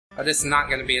but it's not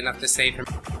going to be enough to save him.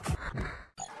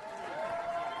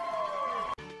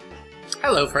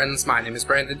 Hello friends, my name is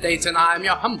Brandon Dayton, I'm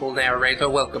your humble narrator.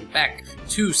 Welcome back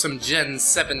to some Gen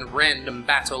 7 random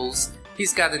battles.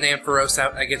 He's got an Ampharos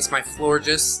out against my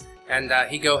Florges, and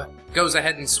he goes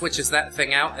ahead and switches that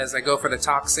thing out as I go for the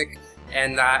Toxic,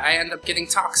 and I end up getting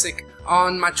Toxic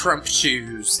on my Trump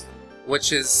shoes,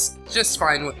 which is just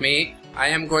fine with me. I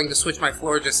am going to switch my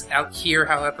Florges out here,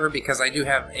 however, because I do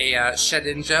have a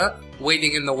Shedinja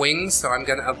waiting in the wings, so I'm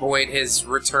going to avoid his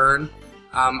return.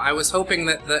 I was hoping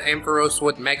that the Ampharos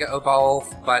would Mega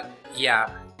Evolve, but yeah,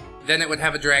 then it would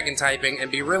have a Dragon typing and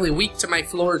be really weak to my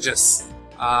Florges.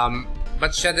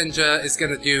 But Shedinja is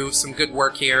going to do some good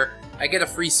work here. I get a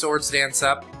free Swords Dance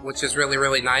up, which is really,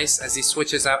 really nice, as he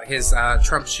switches out his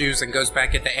Trump shoes and goes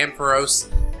back into Ampharos.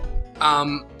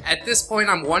 At this point,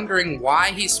 I'm wondering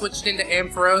why he switched into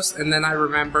Ampharos, and then I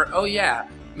remember, oh yeah,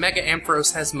 Mega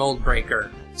Ampharos has Mold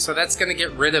Breaker. So that's going to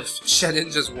get rid of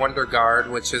Shedinja's Wonder Guard,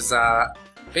 which is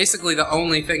basically the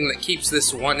only thing that keeps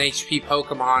this 1 HP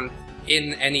Pokemon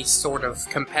in any sort of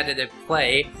competitive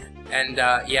play. And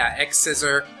yeah,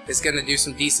 X-Scissor is going to do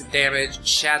some decent damage,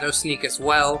 Shadow Sneak as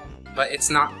well, but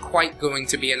it's not quite going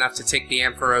to be enough to take the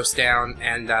Ampharos down,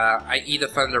 and I eat a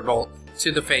Thunderbolt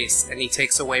to the face, and he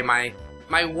takes away my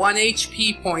 1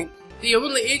 HP point, the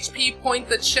only HP point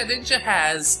that Shedinja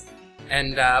has.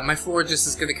 And my Florges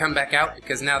is going to come back out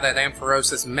because now that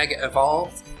Ampharos is Mega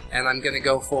Evolved, and I'm going to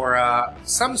go for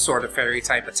some sort of Fairy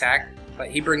type attack, but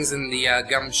he brings in the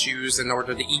Gumshoes in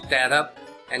order to eat that up,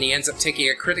 and he ends up taking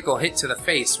a critical hit to the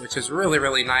face, which is really,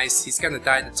 really nice. He's going to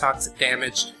die to toxic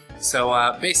damage,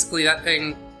 so basically that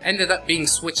thing ended up being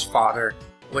switch fodder,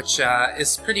 which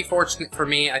is pretty fortunate for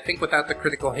me. I think without the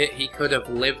critical hit he could have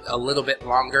lived a little bit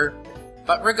longer,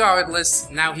 but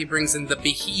regardless, now he brings in the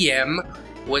Behem,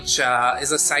 which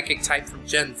is a Psychic type from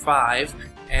Gen 5,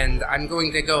 and I'm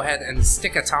going to go ahead and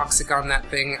stick a Toxic on that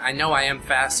thing. I know I am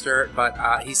faster,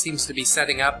 but he seems to be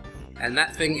setting up, and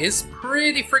that thing is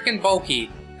pretty freaking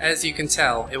bulky, as you can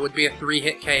tell. It would be a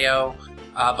 3-hit KO,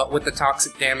 but with the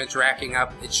Toxic damage racking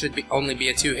up, it should only be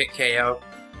a 2-hit KO.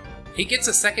 He gets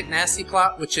a second Nasty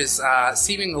Plot, which is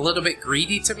seeming a little bit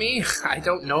greedy to me. I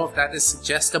don't know if that is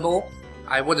suggestible.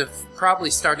 I would have probably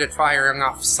started firing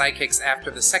off Psychics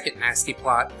after the second Nasty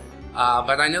Plot,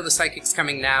 but I know the Psychic's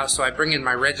coming now, so I bring in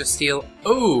my Registeel.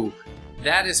 Ooh,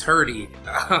 that is hurty.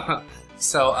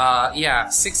 So, yeah,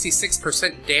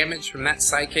 66% damage from that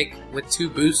Psychic with 2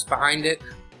 boosts behind it,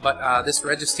 but this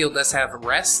Registeel does have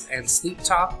Rest and Sleep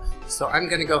Talk, so I'm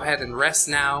going to go ahead and rest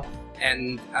now,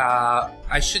 and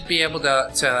I should be able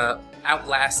to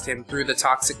outlast him through the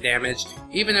toxic damage.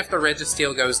 Even if the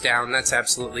Registeel goes down, that's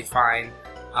absolutely fine.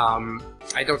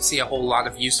 I don't see a whole lot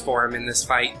of use for him in this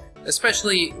fight,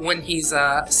 especially when he's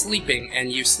sleeping and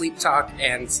you sleep talk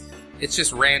and it's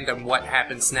just random what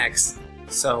happens next.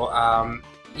 So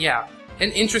yeah,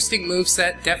 an interesting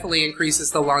moveset, definitely increases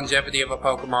the longevity of a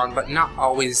Pokemon, but not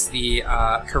always the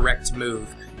correct move.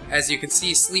 As you can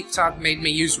see, Sleep Talk made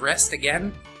me use Rest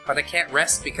again, but I can't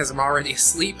rest because I'm already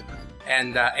asleep.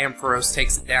 And Ampharos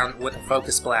takes it down with a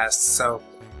Focus Blast. So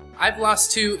I've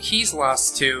lost 2, he's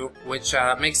lost 2, which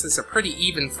makes this a pretty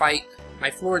even fight. My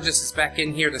Florges is back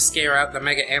in here to scare out the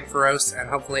Mega Ampharos, and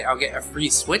hopefully I'll get a free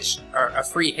switch, or a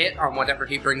free hit on whatever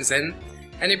he brings in.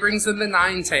 And he brings in the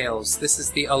Ninetales. This is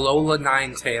the Alola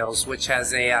Ninetales, which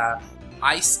has a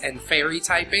Ice and Fairy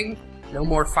typing. No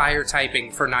more Fire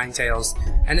typing for Ninetales.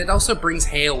 And it also brings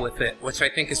Hail with it, which I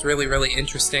think is really, really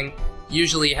interesting.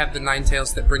 Usually you have the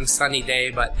Ninetales that bring Sunny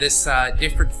Day, but this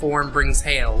different form brings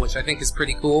Hail, which I think is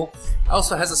pretty cool.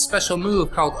 Also has a special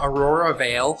move called Aurora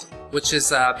Veil, which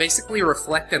is basically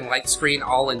Reflect and Light Screen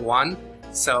all in one.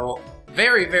 So,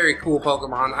 very, very cool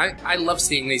Pokemon. I love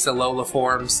seeing these Alola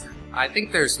forms. I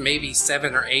think there's maybe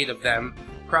 7 or 8 of them.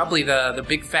 Probably the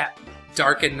big fat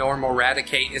Dark and Normal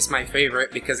Raticate is my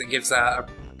favorite because it gives a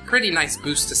pretty nice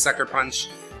boost to Sucker Punch.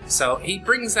 So he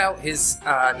brings out his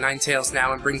Ninetales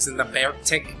now and brings in the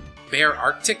Bear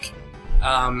Arctic,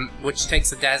 which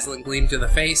takes a Dazzling Gleam to the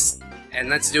face, and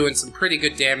that's doing some pretty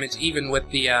good damage even with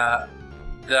the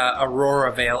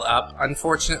Aurora Veil up.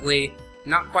 Unfortunately,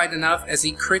 not quite enough as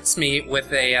he crits me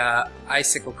with a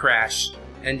Icicle Crash,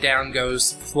 and down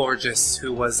goes Florges,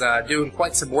 who was doing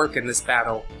quite some work in this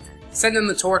battle. Send in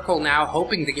the Torkoal now,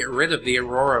 hoping to get rid of the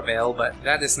Aurora Veil, but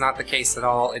that is not the case at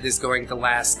all. It is going to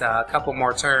last a couple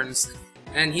more turns.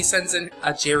 And he sends in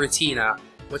a Giratina,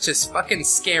 which is fucking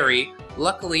scary.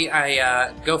 Luckily,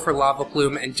 I go for Lava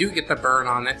Plume and do get the burn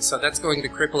on it, so that's going to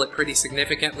cripple it pretty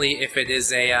significantly if it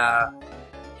is a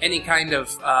any kind of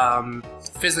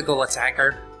physical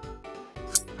attacker.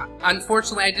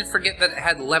 Unfortunately, I did forget that it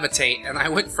had Levitate, and I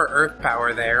went for Earth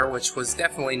Power there, which was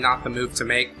definitely not the move to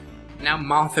make. Now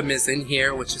Mothim is in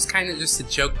here, which is kind of just a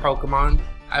joke Pokemon.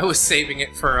 I was saving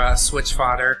it for switch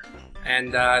fodder,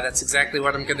 and that's exactly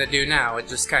what I'm going to do now. It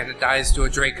just kind of dies to a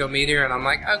Draco Meteor, and I'm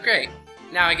like, oh great,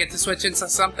 now I get to switch into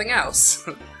something else.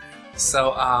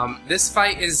 So this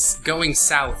fight is going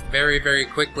south very, very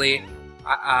quickly.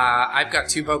 I've got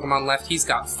 2 Pokemon left, he's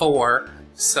got 4,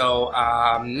 so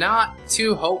not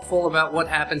too hopeful about what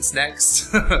happens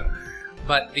next.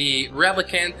 But the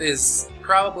Relicanth is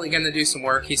probably going to do some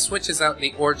work. He switches out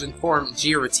the Origin form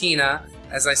Giratina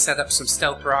as I set up some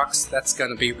Stealth Rocks. That's going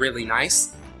to be really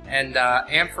nice. And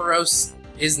Ampharos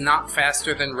is not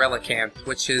faster than Relicanth,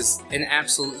 which is an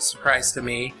absolute surprise to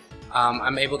me.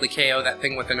 I'm able to KO that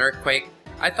thing with an Earthquake.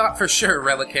 I thought for sure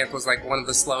Relicanth was like one of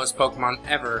the slowest Pokemon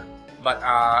ever, but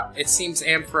it seems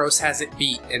Ampharos has it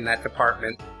beat in that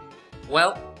department.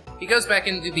 Well, he goes back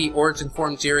into the Origin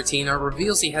form Giratina,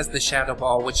 reveals he has the Shadow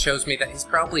Ball, which shows me that he's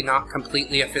probably not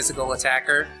completely a physical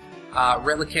attacker.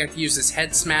 Relicanth uses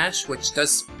Head Smash, which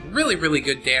does really, really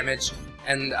good damage,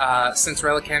 and since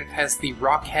Relicanth has the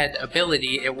Rock Head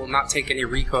ability, it will not take any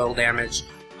recoil damage.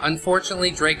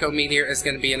 Unfortunately, Draco Meteor is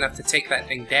going to be enough to take that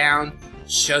thing down.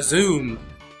 Shazoom!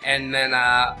 And then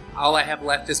all I have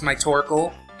left is my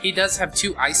Torkoal. He does have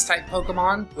 2 Ice-type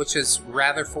Pokemon, which is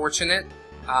rather fortunate.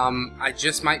 I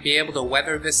just might be able to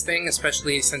weather this thing,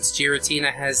 especially since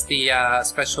Giratina has the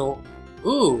special...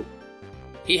 Ooh!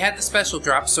 He had the special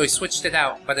drop, so he switched it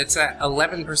out, but it's at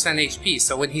 11% HP,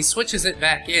 so when he switches it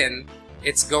back in,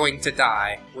 it's going to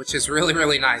die, which is really,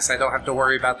 really nice. I don't have to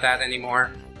worry about that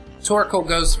anymore. Torkoal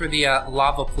goes for the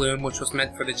Lava Plume, which was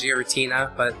meant for the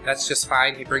Giratina, but that's just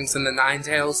fine. He brings in the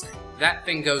Ninetales. That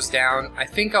thing goes down. I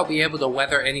think I'll be able to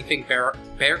weather anything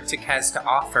Beartic has to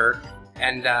offer,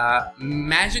 and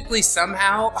magically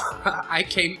somehow I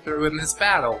came through in this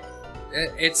battle.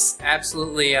 It's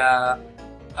absolutely a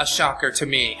shocker to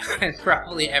me, and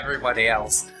probably everybody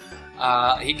else.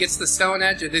 He gets the Stone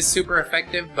Edge. It is super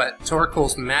effective, but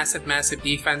Torkoal's massive, massive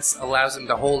defense allows him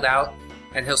to hold out,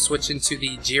 and he'll switch into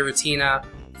the Giratina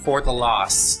for the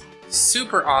loss.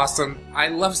 Super awesome. I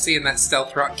love seeing that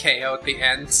Stealth Rock KO at the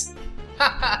end.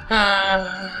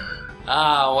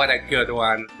 Ah, what a good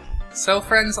one. So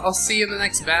friends, I'll see you in the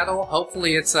next battle.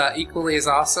 Hopefully it's equally as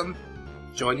awesome.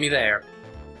 Join me there.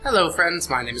 Hello friends,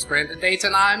 my name is Brandon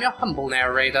Dayton, I'm your humble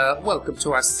narrator. Welcome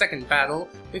to our second battle.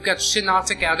 We've got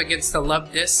Shiinotic out against the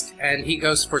Love Disc, and he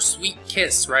goes for Sweet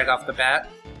Kiss right off the bat,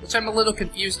 which I'm a little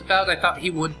confused about. I thought he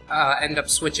would end up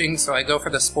switching, so I go for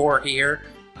the Spore here.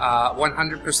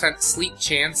 100% sleep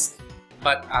chance,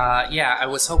 but yeah, I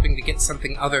was hoping to get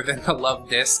something other than the Love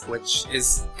Disc, which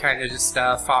is kind of just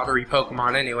a foddery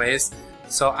Pokemon anyways.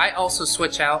 So I also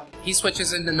switch out. He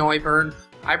switches into Noivern.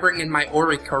 I bring in my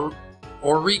Oricorio.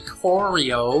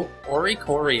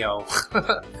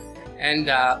 And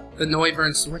the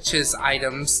Noivern switches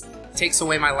items, takes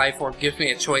away my Life Orb, gives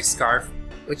me a Choice Scarf,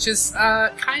 which is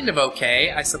kind of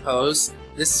okay, I suppose.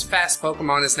 This fast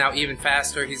Pokemon is now even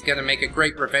faster. He's going to make a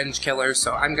great revenge killer,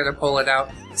 so I'm going to pull it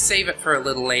out, save it for a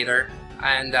little later,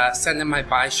 and send in my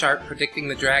Bisharp, predicting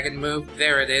the Dragon move.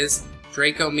 There it is.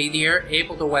 Draco Meteor,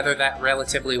 able to weather that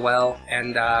relatively well,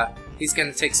 and he's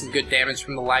going to take some good damage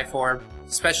from the Life Orb.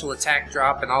 Special attack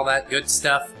drop and all that good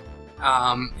stuff.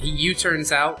 He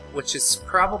U-turns out, which is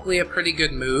probably a pretty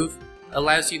good move.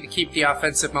 Allows you to keep the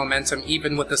offensive momentum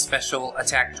even with a special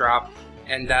attack drop.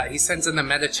 And he sends in the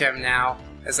Medicham now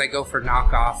as I go for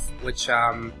Knockoff, which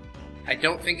I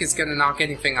don't think is going to knock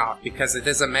anything off because it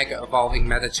is a Mega Evolving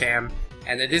Medicham.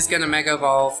 And it is going to Mega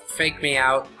Evolve, fake me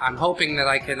out. I'm hoping that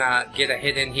I can get a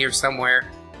hit in here somewhere,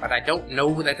 but I don't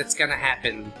know that it's going to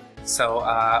happen. So,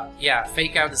 yeah,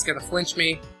 Fake Out is going to flinch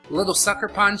me. Little Sucker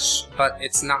Punch, but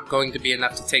it's not going to be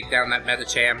enough to take down that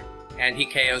Medicham. And he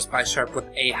KOs Bisharp with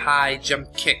a high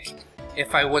jump kick.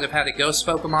 If I would have had a Ghost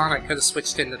Pokemon, I could have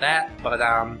switched into that. But,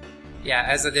 yeah,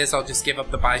 as it is, I'll just give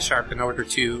up the Bisharp in order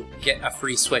to get a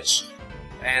free switch.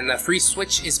 And the free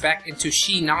switch is back into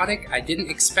Shiinotic. I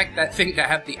didn't expect that thing to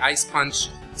have the Ice Punch,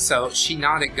 so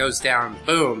Shiinotic goes down.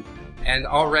 Boom. And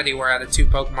already we're at a 2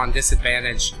 Pokemon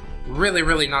disadvantage. Really,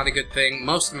 really not a good thing.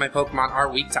 Most of my Pokemon are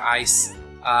weak to ice.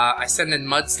 I send in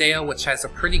Mudsdale, which has a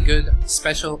pretty good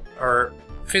special or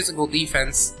physical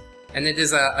defense, and it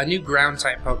is a new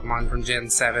ground-type Pokemon from Gen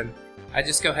 7. I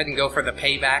just go ahead and go for the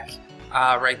payback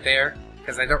right there,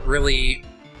 because I don't really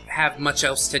have much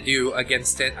else to do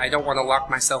against it. I don't want to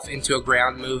lock myself into a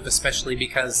ground move, especially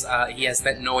because he has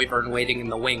that Noivern waiting in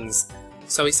the wings.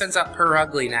 So he sends out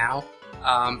Purugly now.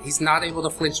 He's not able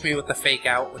to flinch me with the Fake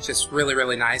Out, which is really,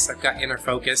 really nice. I've got Inner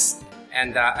Focus.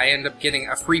 and I end up getting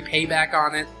a free payback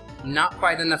on it. Not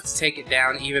quite enough to take it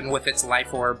down, even with its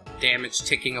life orb damage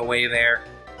ticking away there.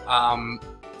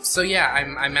 So yeah,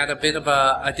 I'm at a bit of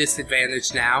a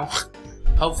disadvantage now.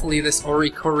 Hopefully this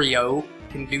Oricorio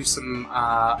can do some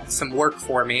work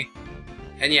for me.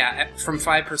 And yeah, from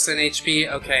 5%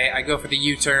 HP, okay, I go for the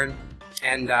U-turn,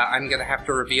 and I'm gonna have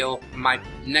to reveal my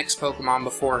next Pokemon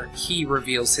before he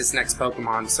reveals his next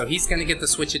Pokemon. So he's gonna get the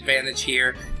switch advantage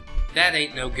here. That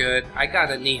ain't no good. I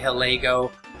got a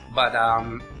Nihilego, but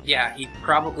yeah, he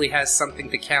probably has something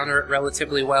to counter it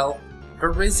relatively well.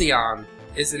 Virizion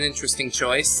is an interesting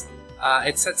choice.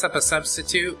 It sets up a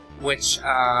substitute, which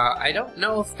I don't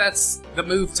know if that's the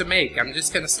move to make. I'm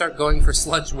just gonna start going for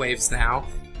Sludge Waves now,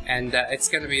 and it's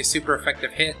gonna be a super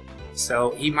effective hit.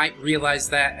 So he might realize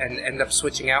that and end up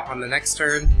switching out on the next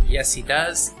turn. Yes, he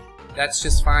does. That's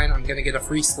just fine. I'm gonna get a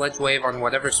free Sludge Wave on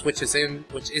whatever switches in,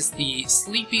 which is the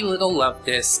Sleepy Little Love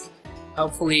Disc.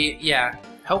 Hopefully, yeah,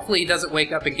 hopefully he doesn't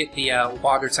wake up and get the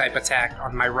Water-type attack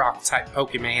on my Rock-type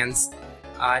Pokemans.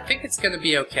 I think it's gonna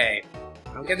be okay.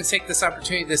 I'm gonna take this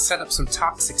opportunity to set up some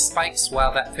Toxic Spikes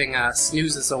while that thing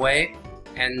snoozes away,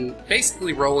 and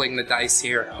basically rolling the dice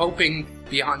here, hoping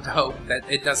beyond hope that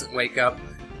it doesn't wake up.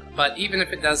 But even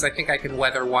if it does, I think I can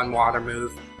weather one water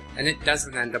move, and it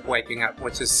doesn't end up waking up,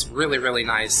 which is really, really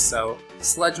nice. So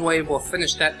Sludge Wave will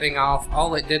finish that thing off.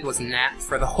 All it did was nap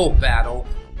for the whole battle,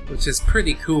 which is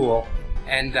pretty cool.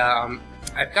 And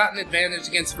I've got an advantage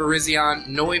against Virizion.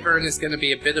 Noivern is going to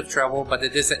be a bit of trouble, but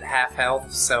it is at half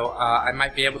health, so I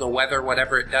might be able to weather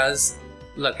whatever it does.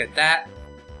 Look at that.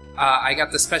 I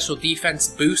got the special defense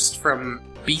boost from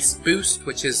Beast Boost,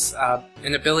 which is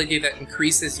an ability that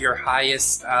increases your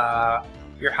highest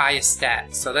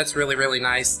stat. So that's really, really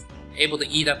nice. Able to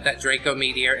eat up that Draco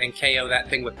Meteor and KO that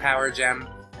thing with Power Gem.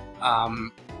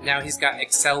 Now he's got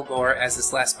Excelgor as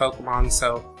his last Pokemon,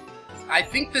 so I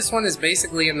think this one is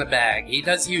basically in the bag. He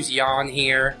does use Yawn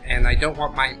here, and I don't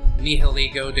want my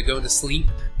Nihilego to go to sleep.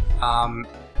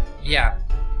 Yeah.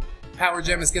 Power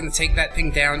Gem is going to take that thing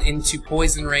down into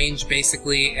poison range,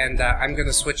 basically, and I'm going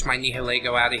to switch my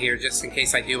Nihilego out of here just in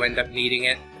case I do end up needing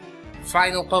it.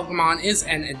 Final Pokemon is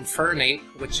an Infernape,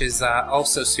 which is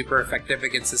also super effective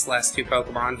against his last two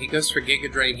Pokemon. He goes for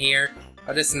Giga Drain here,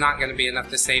 but it's not going to be enough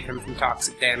to save him from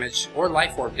toxic damage, or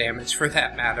Life Orb damage for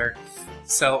that matter.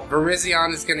 So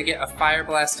Virizion is going to get a Fire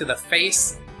Blast to the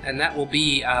face, and that will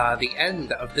be the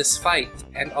end of this fight,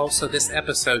 and also this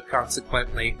episode,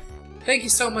 consequently. Thank you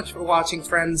so much for watching,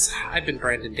 friends. I've been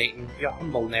Brandon Dayton, your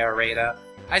humble narrator.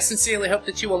 I sincerely hope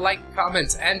that you will like,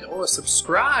 comment, and or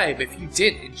subscribe if you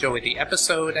did enjoy the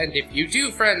episode, and if you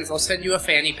do, friends, I'll send you a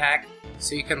fanny pack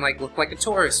so you can look like a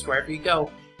tourist wherever you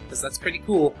go, because that's pretty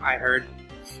cool, I heard.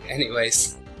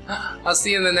 Anyways, I'll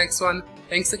see you in the next one.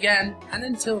 Thanks again, and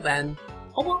until then,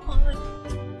 bye-bye.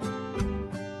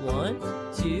 1,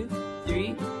 2,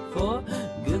 3, 4.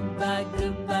 Goodbye,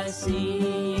 goodbye,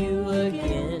 see you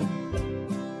again.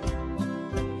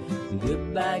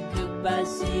 Goodbye, goodbye,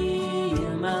 see you,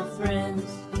 my friends.